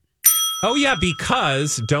Pitt. Oh, yeah,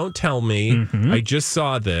 because, don't tell me, I just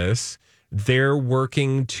saw this, they're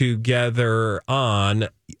working together on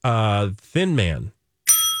Thin Man.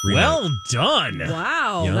 remake. Well done.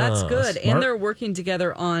 Wow, Yeah, that's good. smart. And they're working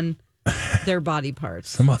together on their body parts.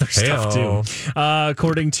 Some other stuff too.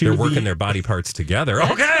 According to they're working their body parts together.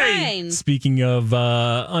 That's Okay. fine. Speaking of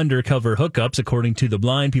undercover hookups, according to The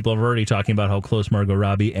Blind, people are already talking about how close Margot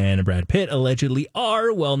Robbie and Brad Pitt allegedly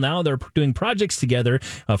are. Well, now they're doing projects together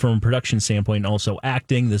from a production standpoint and also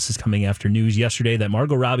acting. This is coming after news yesterday that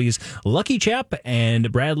Margot Robbie's Lucky Chap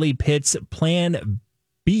and Bradley Pitt's Plan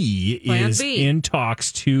B is in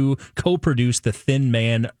talks to co-produce the Thin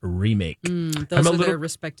Man remake. Those are their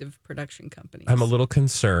respective production companies. I'm a little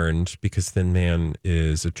concerned because Thin Man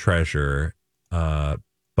is a treasure,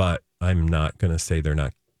 but I'm not going to say they're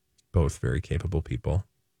not both very capable people.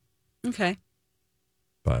 Okay.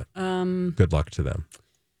 But good luck to them.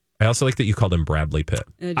 I also like that you called him Bradley Pitt.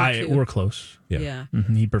 We're close. Yeah.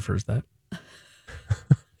 Mm-hmm, he prefers that.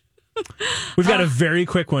 We've got a very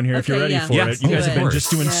quick one here if you're ready for it. You guys have been just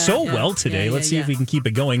doing so well today. Let's see if we can keep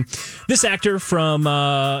it going. This actor from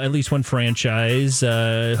at least one franchise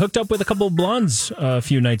hooked up with a couple of blondes a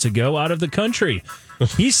few nights ago out of the country.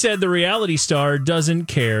 He said the reality star doesn't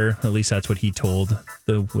care. At least that's what he told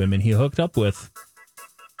the women he hooked up with.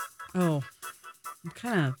 Oh, I'm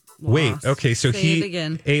kind of Wait, lost. okay, so Say it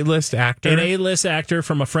again. A-list actor? An A-list actor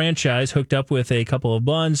from a franchise hooked up with a couple of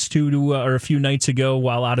blondes a few nights ago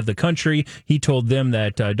while out of the country. He told them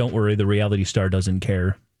that, don't worry, the reality star doesn't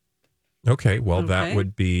care. Okay, well, that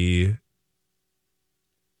would be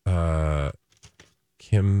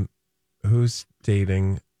Kim, who's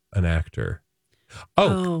dating an actor?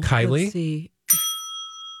 Oh, Kylie? Let's see.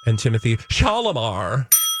 And Timothy Chalamet.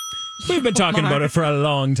 We've been talking about it for a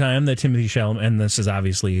long time, that Timothy Chalamet, and this is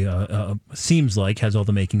obviously, seems like, has all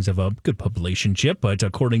the makings of a good relationship, but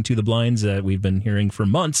according to the blinds that we've been hearing for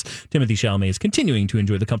months, Timothy Chalamet is continuing to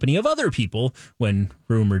enjoy the company of other people when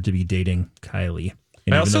rumored to be dating Kylie.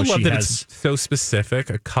 And I also love that it's so specific,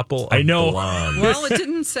 a couple of blondes. Well, it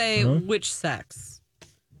didn't say which sex.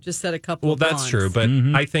 just said a couple. Well, of that's blondes. true, but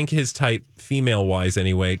I think his type, female-wise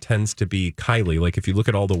anyway, tends to be Kylie. Like if you look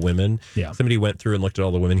at all the women, somebody went through and looked at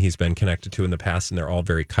all the women he's been connected to in the past, and they're all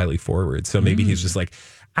very Kylie forward. So maybe he's just like,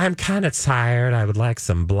 I'm kind of tired. I would like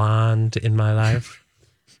some blonde in my life.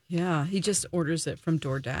 Yeah, he just orders it from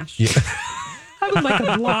DoorDash. Yeah. I would like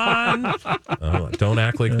a blonde. Oh, don't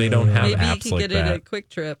act like they don't have maybe apps you can like get that. it at Quick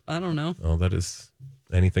Trip. I don't know. Oh, that is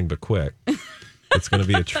anything but quick. It's going to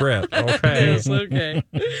be a trip. Okay. Yes, okay.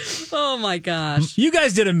 Oh, my gosh. You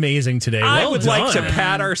guys did amazing today. I Well would done. like to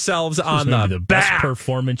pat ourselves on the best back.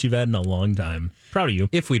 performance you've had in a long time. Proud of you.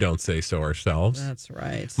 If we don't say so ourselves. That's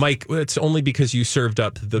right. Mike, it's only because you served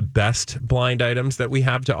up the best blind items that we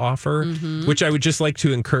have to offer, which I would just like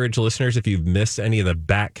to encourage listeners. If you've missed any of the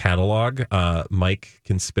back catalog, Mike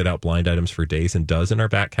can spit out blind items for days and does in our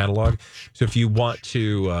back catalog. So if you want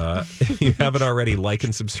to, if you haven't already, like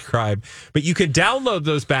and subscribe. But you can download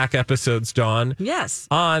those back episodes, Dawn. Yes.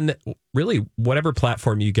 On really whatever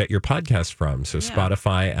platform you get your podcast from. So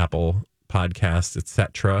Spotify, Apple Podcasts,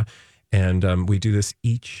 etc. And we do this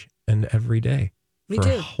each and every day. We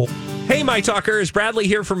do. Hey, my talkers. Bradley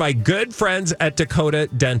here for my good friends at Dakota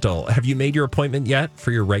Dental. Have you made your appointment yet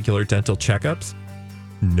for your regular dental checkups?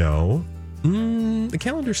 No. The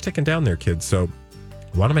calendar's ticking down there, kids. So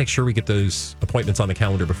I want to make sure we get those appointments on the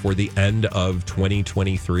calendar before the end of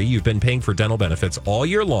 2023. You've been paying for dental benefits all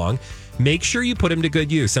year long. Make sure you put them to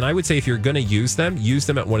good use. And I would say if you're going to use them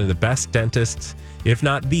at one of the best dentists, if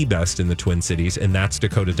not the best in the Twin Cities, and that's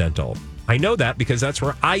Dakota Dental. I know that because that's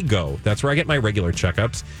where I go. That's where I get my regular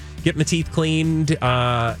checkups. Get my teeth cleaned,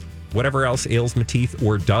 whatever else ails my teeth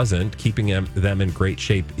or doesn't, keeping them in great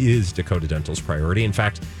shape is Dakota Dental's priority. In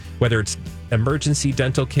fact, whether it's emergency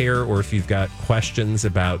dental care or if you've got questions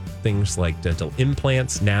about things like dental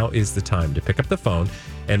implants, now is the time to pick up the phone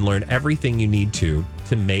and learn everything you need to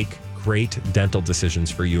make great dental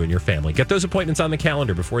decisions for you and your family. Get those appointments on the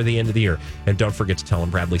calendar before the end of the year. And don't forget to tell them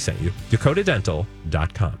Bradley sent you.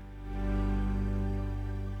 DakotaDental.com.